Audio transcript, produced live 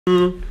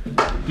What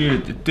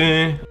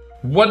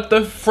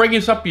the frig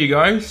is up, you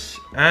guys,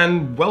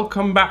 and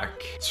welcome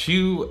back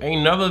to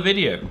another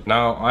video.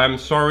 Now, I'm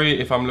sorry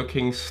if I'm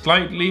looking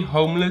slightly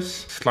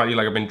homeless, slightly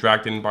like I've been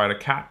dragged in by a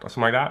cat or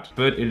something like that,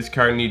 but it is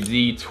currently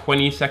the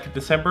 22nd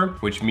December,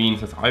 which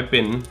means that I've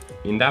been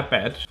in that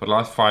bed for the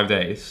last 5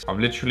 days. I've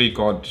literally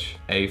got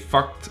a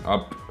fucked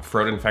up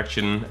throat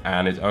infection,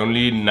 and it's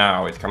only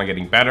now it's kind of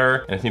getting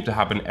better, and it seems to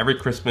happen every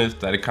Christmas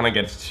that it kind of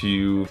gets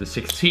to the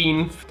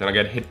 16th, then I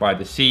get hit by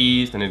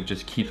disease, and it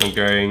just keeps on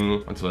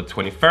going until the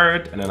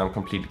 23rd, and then I'm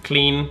completely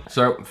clean.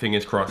 So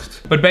fingers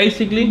crossed. But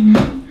basically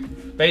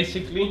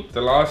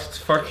the last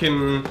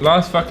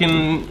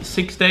fucking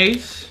 6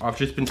 days I've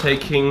just been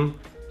taking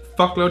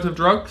fuckloads of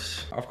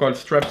drugs. I've got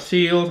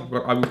Strepsil, I've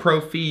got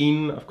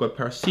ibuprofen, I've got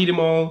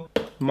paracetamol,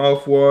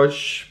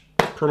 mouthwash,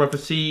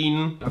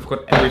 promethazine, I've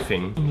got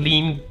everything.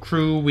 Lean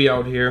crew, we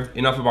out here.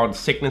 Enough about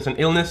sickness and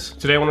illness.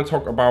 Today I want to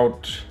talk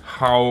about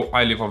how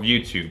I live off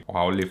YouTube, or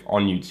how I live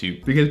on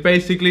YouTube. Because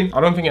basically,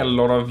 I don't think a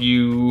lot of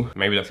you,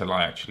 maybe that's a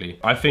lie actually,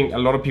 I think a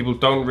lot of people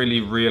don't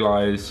really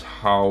realize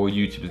how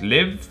YouTubers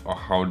live, or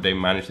how they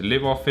manage to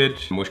live off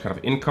it, which kind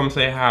of incomes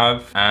they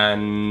have,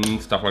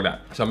 and stuff like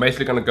that. So I'm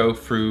basically gonna go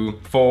through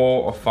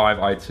 4 or 5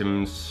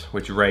 items,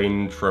 which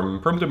range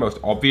from the most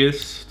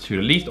obvious to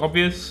the least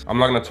obvious. I'm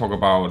not gonna talk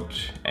about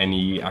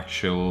any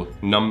actual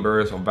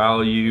numbers or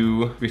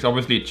value, because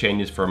obviously it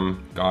changes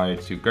from guy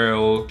to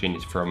girl,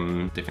 changes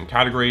from different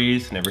categories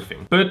and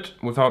everything. But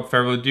without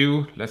further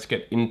ado, let's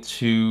get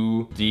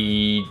into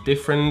the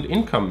different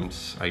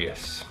incomes, I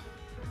guess.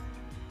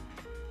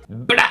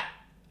 Blah!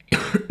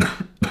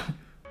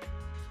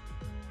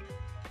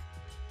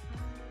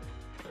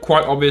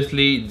 Quite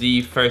obviously,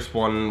 the first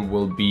one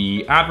will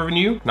be ad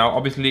revenue. Now,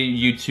 obviously,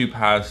 YouTube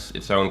has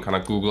its own kind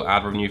of Google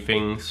ad revenue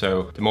thing.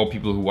 So the more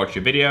people who watch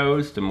your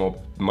videos, the more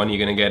money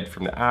you're gonna get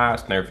from the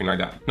ads and everything like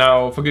that.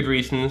 Now, for good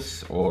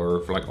reasons,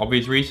 or for like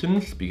obvious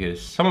reasons,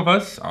 because some of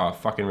us are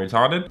fucking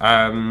retarded.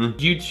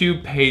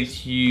 YouTube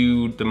pays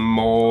you the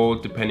more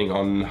depending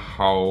on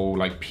how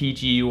like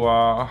PG you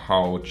are,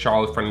 how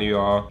child friendly you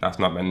are. That's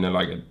not meant in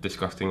like a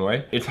disgusting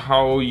way. It's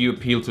how you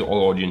appeal to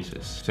all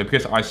audiences. So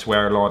because I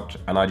swear a lot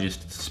and I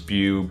just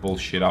spew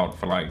bullshit out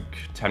for like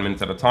 10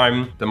 minutes at a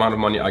time, the amount of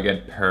money I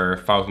get per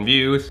 1,000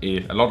 views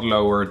is a lot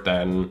lower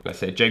than, let's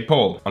say, Jake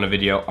Paul. On a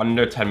video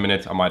under 10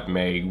 minutes, I might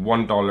make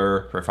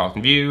 $1 per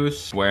 1,000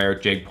 views, where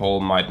Jake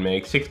Paul might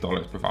make $6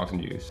 per 1,000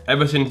 views.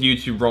 Ever since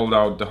YouTube rolled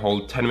out the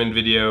whole 10-minute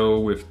video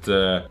with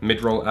the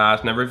mid-roll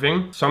ads and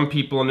everything, some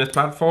people on this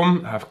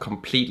platform have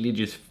completely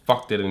just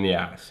fucked it in the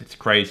ass. It's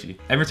crazy.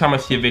 Every time I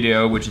see a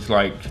video which is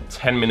like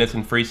 10 minutes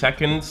and 3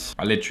 seconds,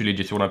 I literally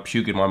just want to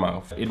puke in my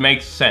mouth. It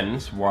makes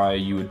sense why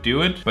you would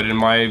do it, but in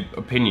my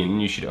opinion,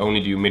 you should only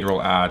do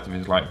mid-roll ads if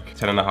it's like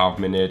 10.5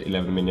 minute,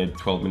 11 minute,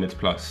 12 minutes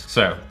plus.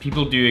 So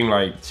people doing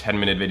like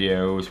 10-minute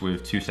videos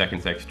with 2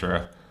 seconds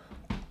extra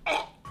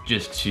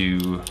just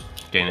to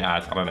gain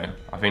ads, I don't know.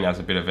 I think that's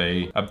a bit of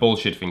a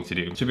bullshit thing to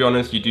do. To be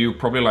honest, you do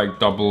probably like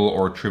double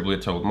or triple your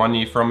total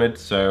money from it,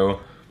 so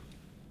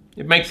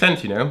it makes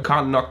sense, you know?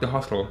 Can't knock the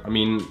hustle. I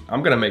mean,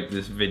 I'm gonna make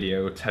this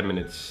video 10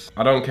 minutes.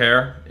 I don't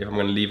care if I'm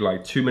gonna leave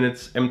like 2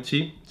 minutes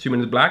empty, 2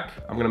 minutes black.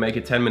 I'm gonna make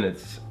it 10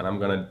 minutes and I'm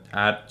gonna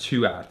add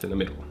 2 ads in the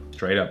middle,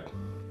 straight up.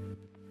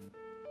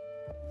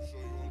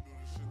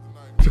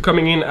 So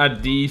coming in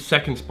at the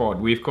second spot,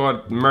 we've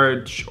got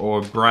merch or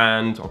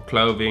brand or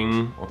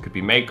clothing, or could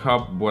be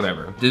makeup,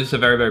 whatever. This is a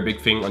very, very big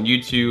thing on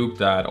YouTube,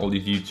 that all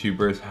these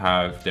YouTubers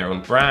have their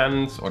own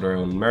brands or their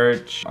own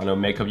merch. I know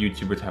makeup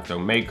YouTubers have their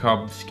own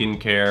makeup,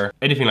 skincare,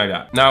 anything like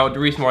that. Now, the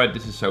reason why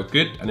this is so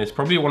good, and it's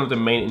probably one of the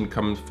main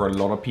incomes for a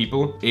lot of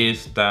people,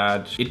 is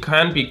that it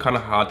can be kind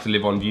of hard to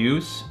live on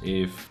views.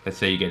 If, let's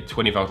say, you get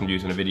 20,000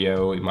 views in a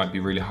video, it might be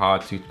really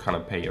hard to kind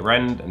of pay your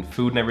rent and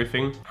food and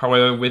everything.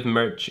 However, with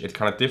merch, it's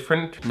kind of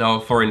different. Now,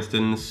 for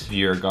instance, if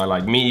you're a guy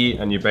like me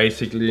and you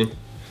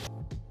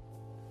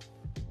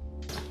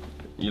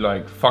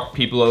like fuck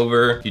people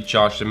over, you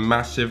charge a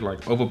massive like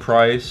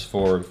overprice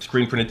for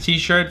screen printed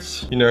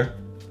t-shirts, you know,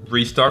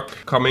 restock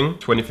coming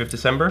 25th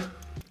December.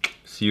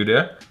 See you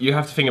there. You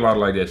have to think about it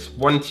like this.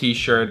 One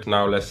t-shirt,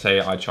 now let's say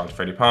I charge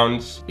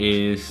 £30,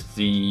 is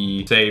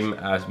the same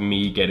as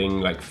me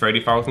getting like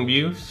 30,000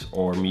 views,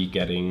 or me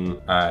getting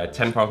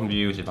 10,000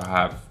 views if I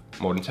have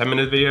more than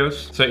 10-minute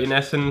videos. So in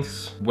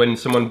essence, when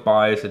someone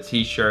buys a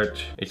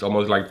t-shirt, it's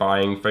almost like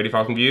buying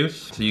 30,000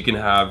 views. So you can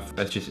have,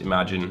 let's just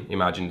imagine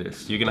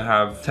this. You're gonna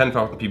have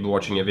 10,000 people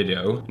watching a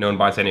video, no one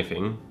buys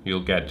anything, you'll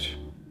get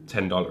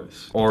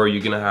 $10. Or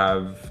you're gonna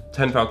have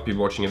 10,000 people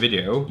watching a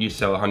video, you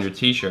sell 100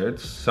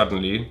 t-shirts,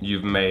 suddenly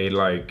you've made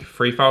like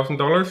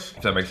 $3,000,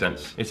 if that makes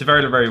sense. It's a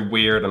very, very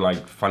weird and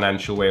like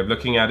financial way of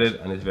looking at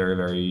it, and it's very,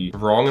 very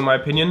wrong in my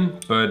opinion.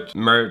 But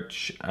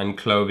merch and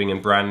clothing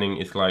and branding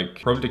is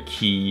like probably the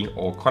key,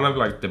 or kind of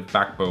like the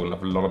backbone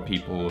of a lot of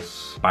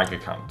people's bank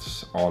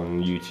accounts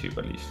on YouTube,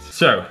 at least.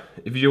 So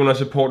if you want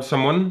to support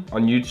someone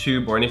on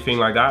YouTube or anything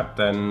like that,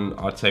 then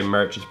I'd say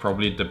merch is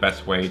probably the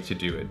best way to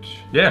do it.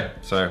 Yeah,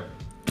 so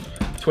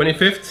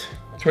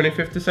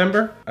 25th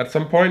December at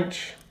some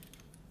point.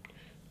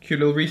 Cute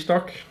little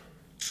restock.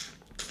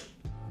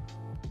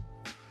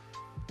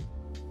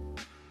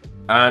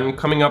 And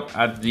coming up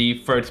at the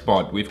third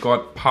spot, we've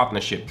got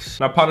partnerships.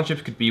 Now,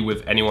 partnerships could be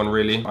with anyone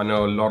really. I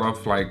know a lot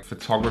of like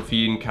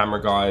photography and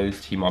camera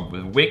guys team up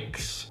with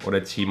Wix, or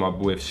they team up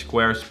with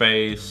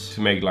Squarespace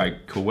to make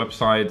like cool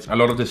websites. A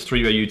lot of the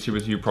streetwear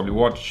YouTubers you probably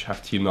watch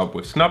have teamed up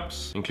with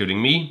Snupps,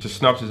 including me. So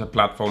Snupps is a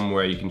platform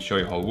where you can show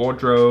your whole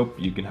wardrobe,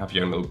 you can have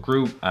your own little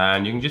group,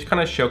 and you can just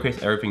kind of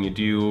showcase everything you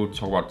do,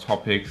 talk about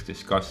topics,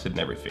 discuss it and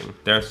everything.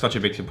 They're such a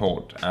big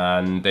support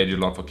and they do a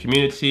lot for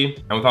community.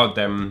 And without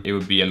them, it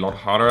would be a lot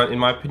harder in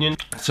my opinion.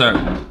 So,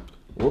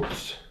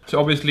 whoops. So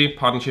obviously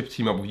partnerships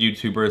team up with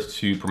YouTubers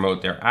to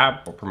promote their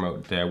app or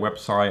promote their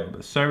website or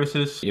their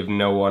services. If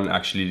no one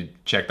actually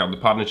checked out the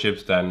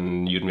partnerships,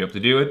 then you wouldn't be able to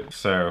do it.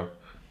 So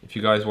if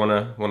you guys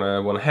wanna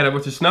head over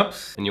to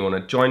Snupps and you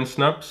wanna join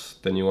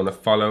Snupps, then you wanna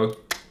follow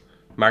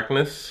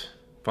Magnus.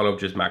 Follow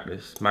just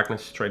Magnus.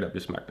 Magnus, straight up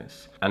just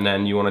Magnus. And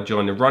then you wanna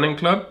join the running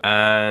club,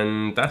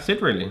 and that's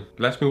it really.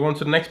 Let's move on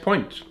to the next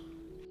point.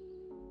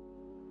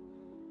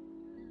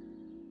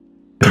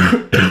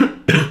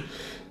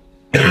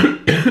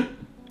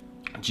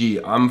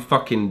 Gee, I'm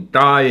fucking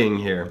dying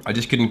here. I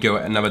just couldn't go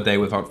another day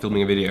without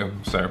filming a video,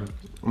 so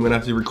I'm gonna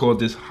have to record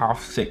this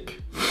half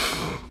sick.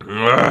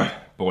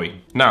 Boy.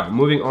 Now,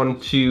 moving on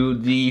to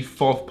the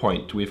fourth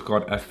point, we've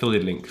got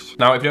affiliate links.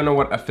 Now, if you don't know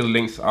what affiliate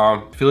links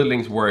are, affiliate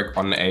links work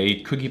on a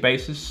cookie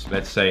basis.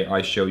 Let's say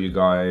I show you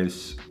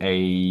guys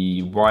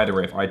a wide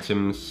array of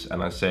items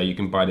and I say you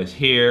can buy this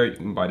here, you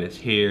can buy this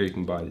here, you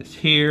can buy this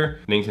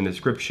here. Links in the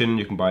description,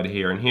 you can buy it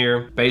here and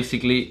here.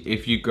 Basically,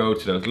 if you go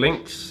to those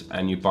links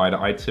and you buy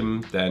the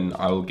item, then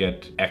I'll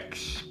get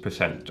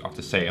X% of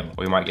the sale.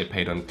 Or you might get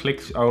paid on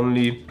clicks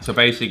only. So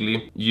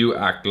basically, you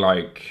act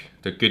like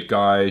the good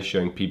guy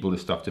showing people the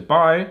stuff to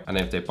buy, and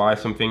if they buy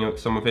some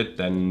of it,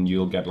 then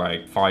you'll get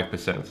like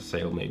 5% of the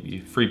sale, maybe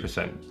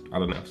 3%, I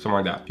don't know, something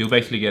like that. You'll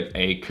basically get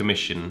a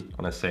commission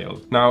on a sale.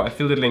 Now,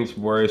 affiliate links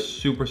were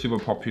super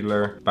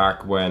popular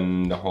back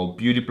when the whole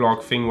beauty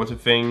blog thing was a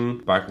thing,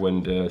 back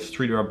when the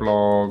streetwear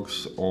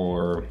blogs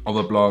or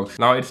other blogs.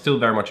 Now it's still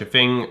very much a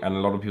thing and a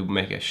lot of people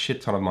make a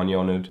shit ton of money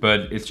on it,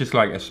 but it's just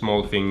like a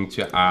small thing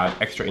to add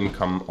extra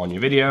income on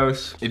your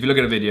videos. If you look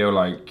at a video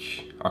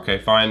like, okay,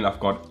 fine, I've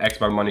got X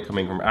amount of money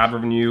coming from ad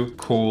revenue,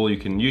 cool,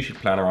 you should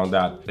plan around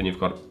that. Then you've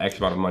got X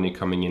amount of money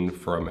coming in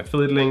from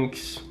affiliate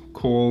links,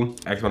 cool.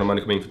 X amount of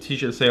money coming from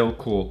t-shirt sale,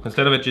 cool.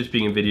 Instead of it just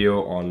being a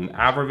video on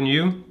ad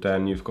revenue,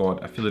 then you've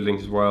got affiliate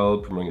links as well,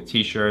 promoting a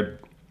t-shirt,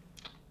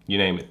 you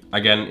name it.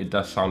 Again, it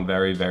does sound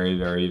very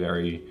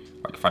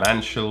like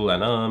financial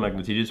and like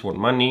the teachers want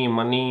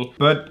money,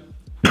 but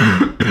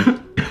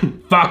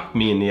fuck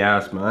me in the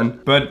ass, man.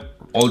 But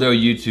although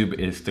YouTube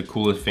is the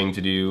coolest thing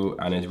to do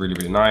and it's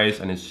really nice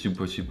and it's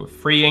super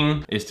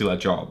freeing, it's still a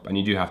job and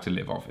you do have to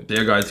live off it. So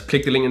yeah guys,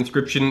 click the link in the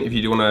description if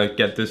you do want to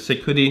get this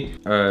sick hoodie,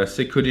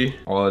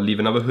 or leave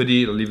another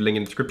hoodie. I'll leave a link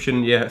in the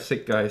description. Yeah,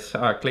 sick guys,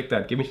 click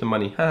that, give me some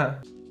money.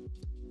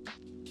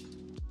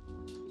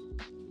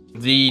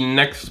 The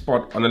next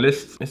spot on the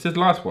list is this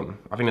last one.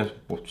 I think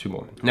there's two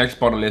more. Next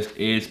spot on the list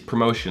is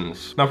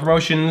promotions. Now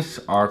promotions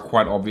are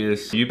quite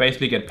obvious. You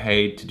basically get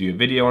paid to do a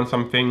video on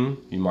something.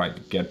 You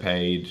might get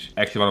paid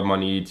X amount of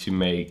money to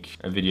make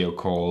a video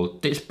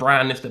called "This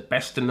brand is the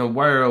best in the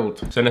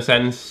world." So in a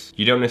sense,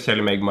 you don't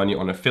necessarily make money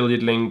on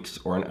affiliate links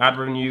or an ad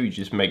revenue. You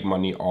just make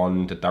money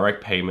on the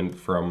direct payment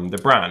from the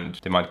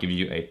brand. They might give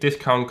you a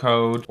discount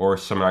code or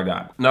something like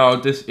that. Now,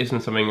 this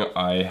isn't something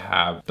I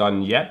have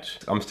done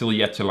yet. I'm still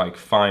yet to like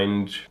find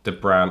the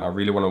brand I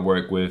really want to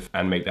work with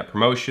and make that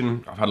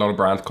promotion. I've had a lot of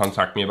brands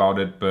contact me about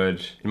it,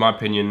 but in my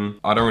opinion,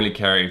 I don't really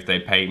care if they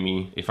pay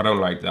me. If I don't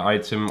like the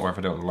item or if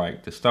I don't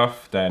like the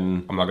stuff,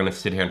 then I'm not going to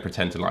sit here and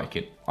pretend to like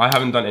it. I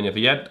haven't done any of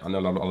it yet. I know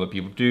a lot of other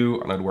people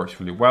do and it works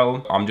really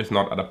well. I'm just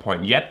not at a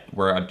point yet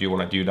where I do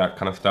want to do that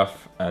kind of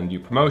stuff and do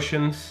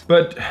promotions,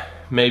 but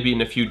maybe in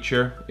the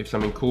future, if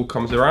something cool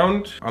comes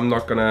around, I'm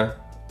not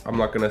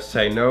gonna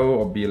say no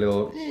or be a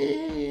little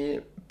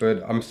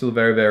but I'm still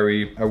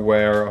very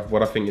aware of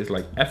what I think is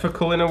like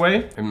ethical in a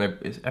way. And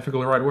is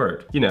ethical the right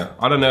word? You know,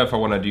 I don't know if I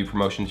want to do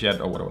promotions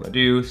yet or what I want to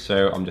do,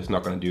 so I'm just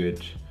not going to do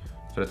it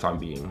for the time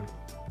being.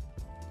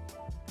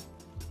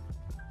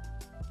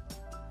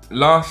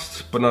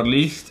 Last but not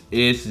least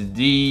is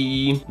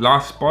the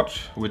last spot,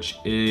 which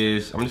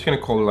is, I'm just going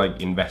to call it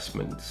like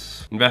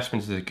investments.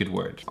 Investments is a good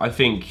word. I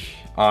think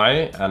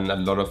I and a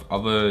lot of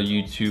other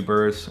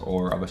YouTubers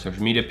or other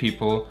social media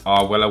people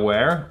are well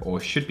aware, or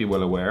should be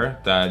well aware,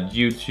 that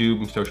YouTube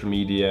and social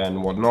media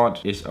and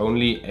whatnot is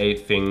only a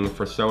thing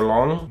for so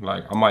long.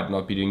 Like, I might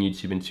not be doing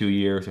YouTube in 2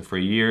 years or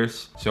 3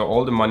 years. So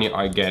all the money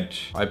I get,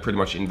 I pretty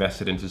much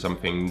invested into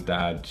something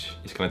that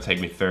is gonna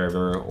take me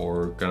further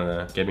or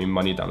gonna get me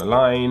money down the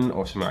line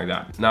or something like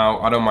that. Now,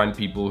 I don't mind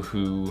people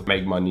who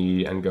make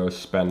money and go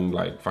spend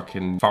like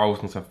fucking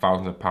thousands of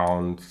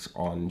pounds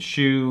on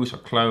shoes or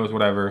clothes,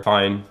 whatever.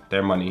 Fine,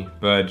 their money.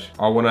 But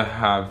I want to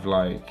have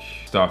like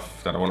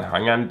stuff that I want to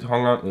hang on.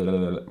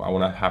 I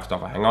want to have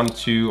stuff I hang on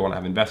to. I want to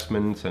have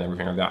investments and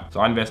everything like that. So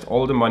I invest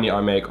all the money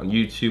I make on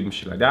YouTube and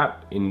shit like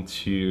that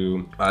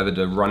into either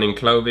the running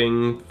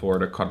clothing for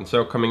the cotton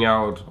soak coming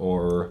out,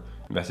 or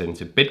invested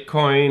into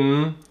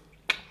Bitcoin.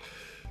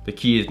 The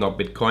key is not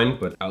Bitcoin,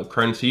 but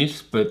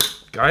altcurrencies. But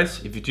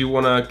guys, if you do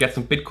want to get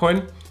some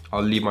Bitcoin,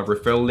 I'll leave my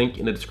referral link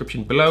in the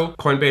description below.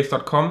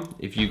 Coinbase.com.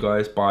 If you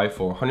guys buy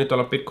for $100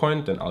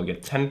 Bitcoin, then I'll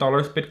get $10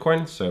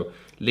 Bitcoin. So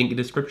link in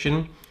the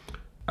description.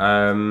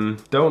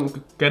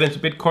 Don't get into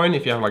Bitcoin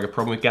if you have like a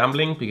problem with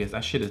gambling, because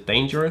that shit is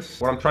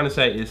dangerous. What I'm trying to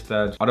say is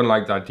that I don't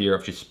like the idea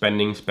of just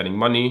spending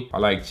money. I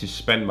like to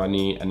spend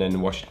money and then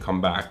watch it come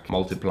back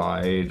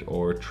multiplied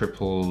or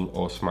triple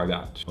or something like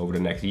that over the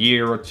next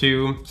year or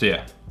two. So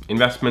yeah,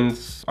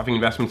 investments. I think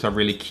investments are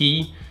really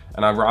key,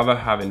 and I'd rather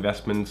have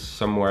investments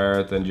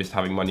somewhere than just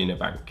having money in a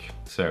bank.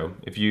 So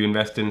if you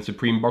invest in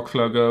Supreme box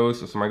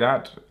logos or something like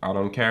that, I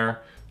don't care.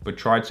 But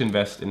try to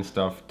invest in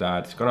stuff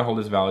that's gonna hold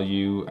its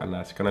value and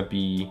that's gonna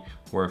be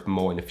worth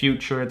more in the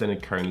future than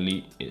it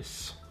currently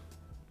is.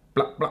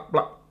 Blah, blah,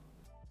 blah.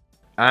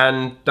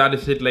 And that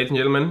is it, ladies and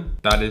gentlemen.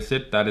 That is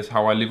it. That is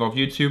how I live off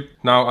YouTube.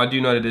 Now, I do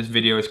know that this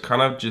video is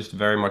kind of just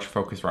very much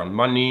focused around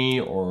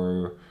money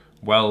or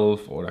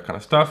wealth or that kind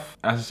of stuff.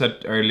 As I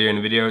said earlier in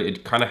the video,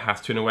 it kind of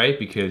has to in a way,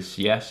 because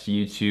yes,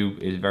 YouTube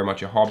is very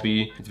much a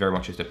hobby. It's very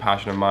much just a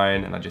passion of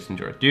mine and I just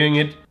enjoy doing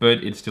it,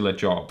 but it's still a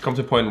job. It comes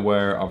to a point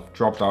where I've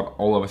dropped out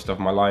all other stuff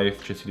in my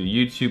life just to do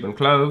YouTube and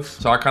clothes.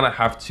 So I kind of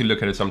have to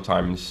look at it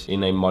sometimes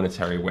in a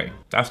monetary way.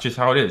 That's just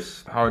how it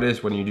is. How it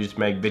is when you just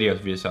make videos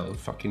of yourself,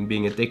 fucking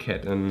being a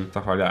dickhead and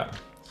stuff like that.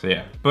 So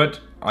yeah,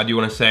 but I do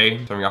want to say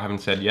something I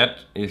haven't said yet,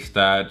 is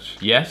that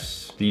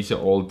yes, these are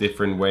all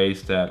different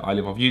ways that I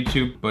live off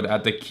YouTube, but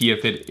at the key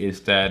of it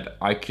is that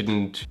I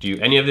couldn't do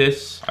any of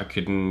this. I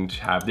couldn't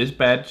have this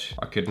bed.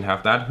 I couldn't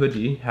have that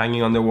hoodie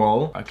hanging on the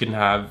wall. I couldn't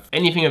have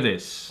anything of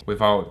this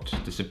without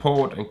the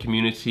support and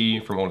community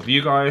from all of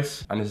you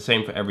guys. And it's the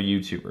same for every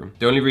YouTuber.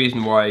 The only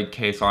reason why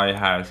KSI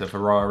has a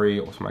Ferrari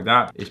or something like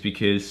that is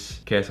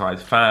because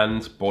KSI's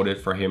fans bought it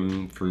for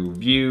him through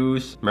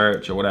views,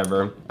 merch or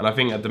whatever. And I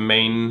think at the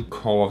main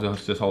core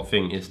of this whole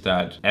thing is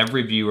that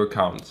every viewer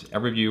counts.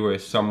 Every viewer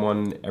is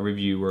someone, every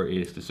viewer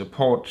is the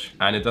support,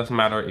 and it doesn't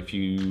matter if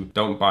you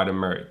don't buy the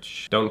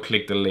merch, don't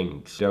click the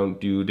links, don't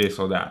do this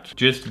or that.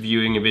 Just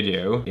viewing a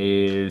video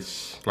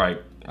is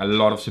like a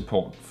lot of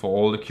support for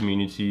all the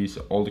communities,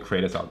 all the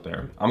creators out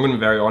there. I'm gonna be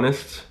very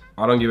honest.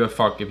 I don't give a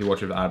fuck if you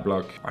watch it with ad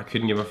block. I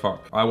couldn't give a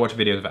fuck. I watch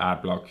videos with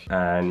ad block,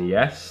 and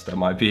yes, that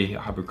might be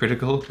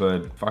hypocritical,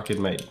 but fuck it,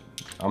 mate.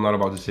 I'm not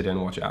about to sit there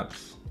and watch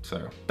ads.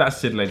 So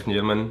that's it, ladies and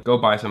gentlemen. Go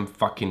buy some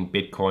fucking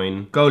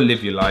Bitcoin. Go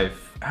live your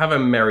life. Have a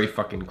merry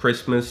fucking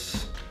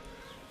Christmas.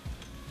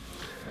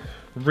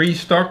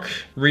 Restock,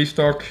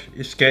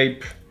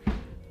 escape.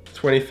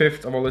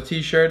 25th of all the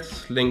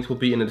t-shirts. Links will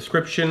be in the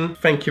description.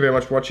 Thank you very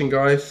much for watching,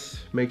 guys.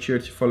 Make sure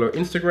to follow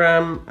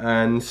Instagram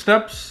and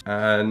Snupps,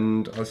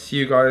 and I'll see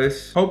you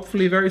guys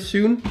hopefully very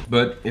soon.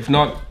 But if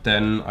not,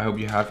 then I hope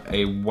you have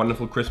a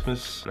wonderful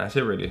Christmas. And that's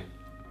it, really.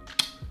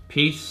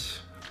 Peace.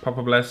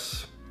 Papa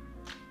bless.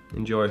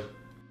 Enjoy.